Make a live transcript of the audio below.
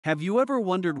Have you ever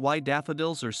wondered why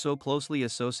daffodils are so closely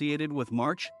associated with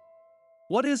March?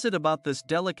 What is it about this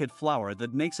delicate flower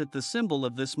that makes it the symbol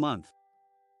of this month?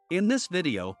 In this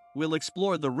video, we'll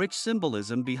explore the rich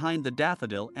symbolism behind the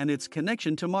daffodil and its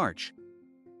connection to March.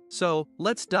 So,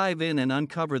 let's dive in and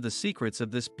uncover the secrets of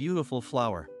this beautiful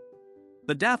flower.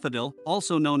 The daffodil,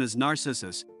 also known as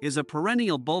narcissus, is a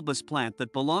perennial bulbous plant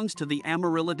that belongs to the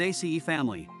Amaryllidaceae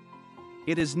family.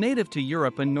 It is native to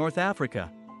Europe and North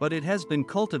Africa, but it has been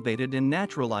cultivated and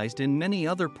naturalized in many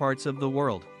other parts of the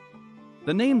world.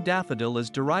 The name daffodil is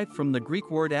derived from the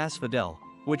Greek word asphodel,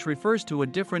 which refers to a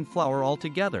different flower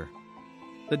altogether.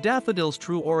 The daffodil's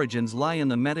true origins lie in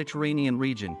the Mediterranean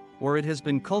region, where it has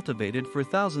been cultivated for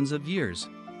thousands of years.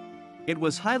 It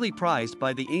was highly prized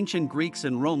by the ancient Greeks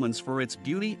and Romans for its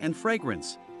beauty and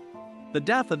fragrance. The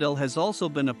daffodil has also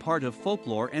been a part of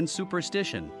folklore and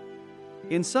superstition.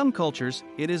 In some cultures,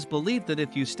 it is believed that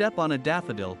if you step on a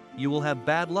daffodil, you will have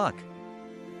bad luck.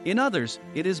 In others,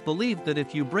 it is believed that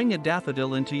if you bring a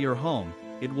daffodil into your home,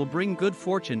 it will bring good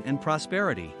fortune and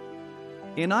prosperity.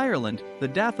 In Ireland, the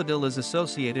daffodil is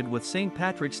associated with St.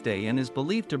 Patrick's Day and is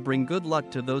believed to bring good luck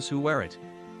to those who wear it.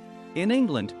 In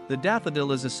England, the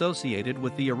daffodil is associated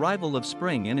with the arrival of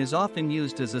spring and is often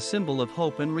used as a symbol of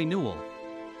hope and renewal.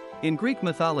 In Greek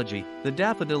mythology, the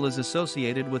daffodil is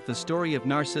associated with the story of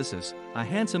Narcissus, a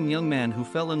handsome young man who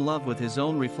fell in love with his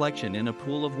own reflection in a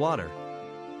pool of water.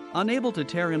 Unable to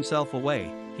tear himself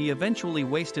away, he eventually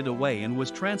wasted away and was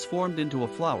transformed into a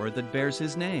flower that bears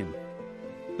his name.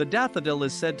 The daffodil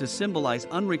is said to symbolize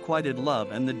unrequited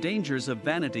love and the dangers of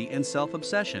vanity and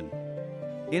self-obsession.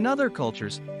 In other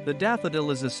cultures, the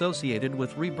daffodil is associated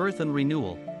with rebirth and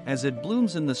renewal, as it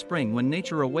blooms in the spring when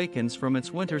nature awakens from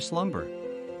its winter slumber.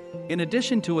 In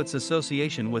addition to its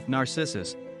association with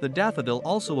Narcissus, the daffodil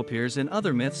also appears in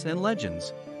other myths and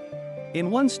legends. In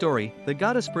one story, the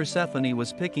goddess Persephone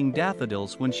was picking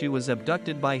daffodils when she was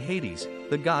abducted by Hades,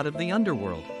 the god of the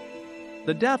underworld.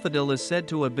 The daffodil is said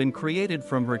to have been created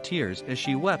from her tears as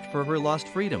she wept for her lost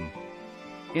freedom.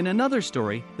 In another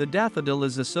story, the daffodil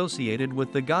is associated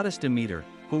with the goddess Demeter,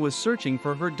 who was searching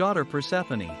for her daughter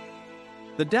Persephone.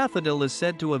 The daffodil is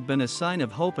said to have been a sign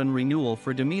of hope and renewal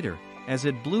for Demeter, as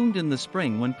it bloomed in the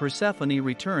spring when Persephone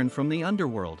returned from the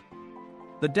underworld.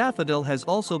 The daffodil has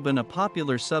also been a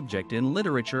popular subject in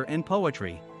literature and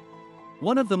poetry.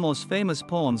 One of the most famous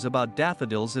poems about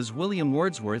daffodils is William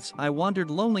Wordsworth's I Wandered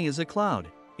Lonely as a Cloud,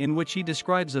 in which he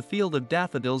describes a field of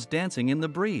daffodils dancing in the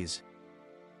breeze.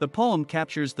 The poem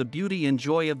captures the beauty and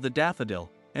joy of the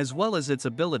daffodil, as well as its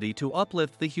ability to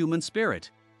uplift the human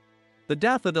spirit. The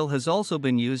daffodil has also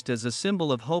been used as a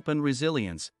symbol of hope and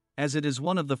resilience, as it is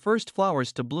one of the first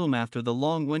flowers to bloom after the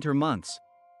long winter months.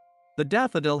 The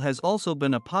daffodil has also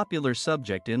been a popular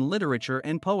subject in literature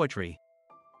and poetry.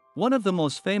 One of the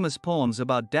most famous poems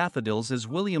about daffodils is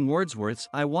William Wordsworth's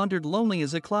I Wandered Lonely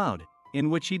as a Cloud, in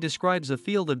which he describes a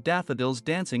field of daffodils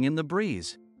dancing in the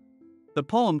breeze. The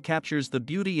poem captures the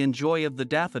beauty and joy of the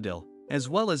daffodil, as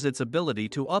well as its ability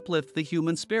to uplift the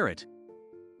human spirit.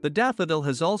 The daffodil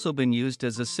has also been used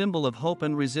as a symbol of hope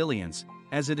and resilience,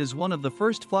 as it is one of the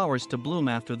first flowers to bloom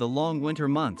after the long winter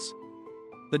months.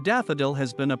 The daffodil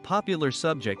has been a popular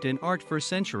subject in art for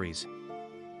centuries.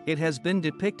 It has been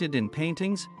depicted in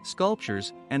paintings,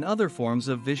 sculptures, and other forms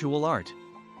of visual art.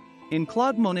 In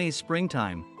Claude Monet's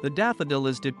Springtime, the daffodil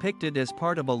is depicted as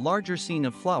part of a larger scene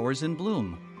of flowers in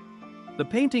bloom. The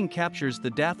painting captures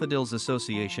the daffodil's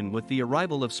association with the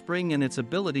arrival of spring and its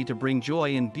ability to bring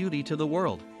joy and beauty to the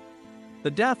world. The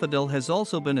daffodil has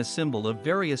also been a symbol of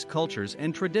various cultures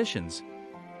and traditions.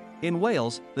 In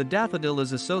Wales, the daffodil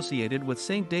is associated with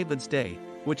St. David's Day,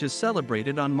 which is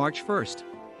celebrated on March 1st.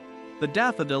 The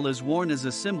daffodil is worn as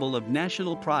a symbol of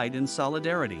national pride and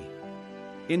solidarity.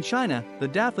 In China, the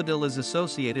daffodil is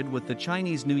associated with the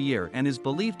Chinese New Year and is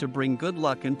believed to bring good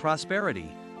luck and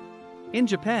prosperity. In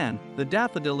Japan, the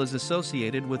daffodil is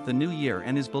associated with the New Year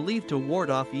and is believed to ward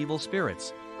off evil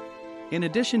spirits. In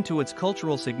addition to its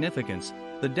cultural significance,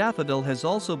 the daffodil has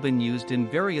also been used in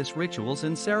various rituals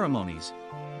and ceremonies.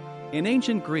 In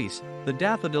ancient Greece, the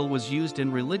daffodil was used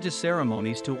in religious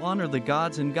ceremonies to honor the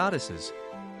gods and goddesses.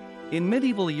 In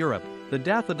medieval Europe, the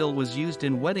daffodil was used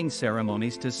in wedding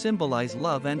ceremonies to symbolize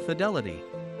love and fidelity.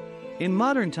 In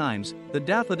modern times, the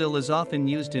daffodil is often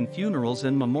used in funerals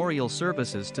and memorial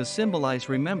services to symbolize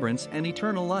remembrance and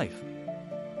eternal life.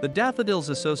 The daffodil's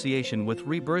association with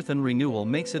rebirth and renewal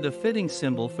makes it a fitting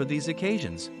symbol for these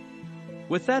occasions.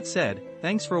 With that said,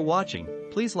 thanks for watching.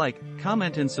 Please like,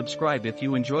 comment and subscribe if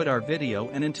you enjoyed our video,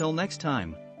 and until next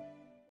time.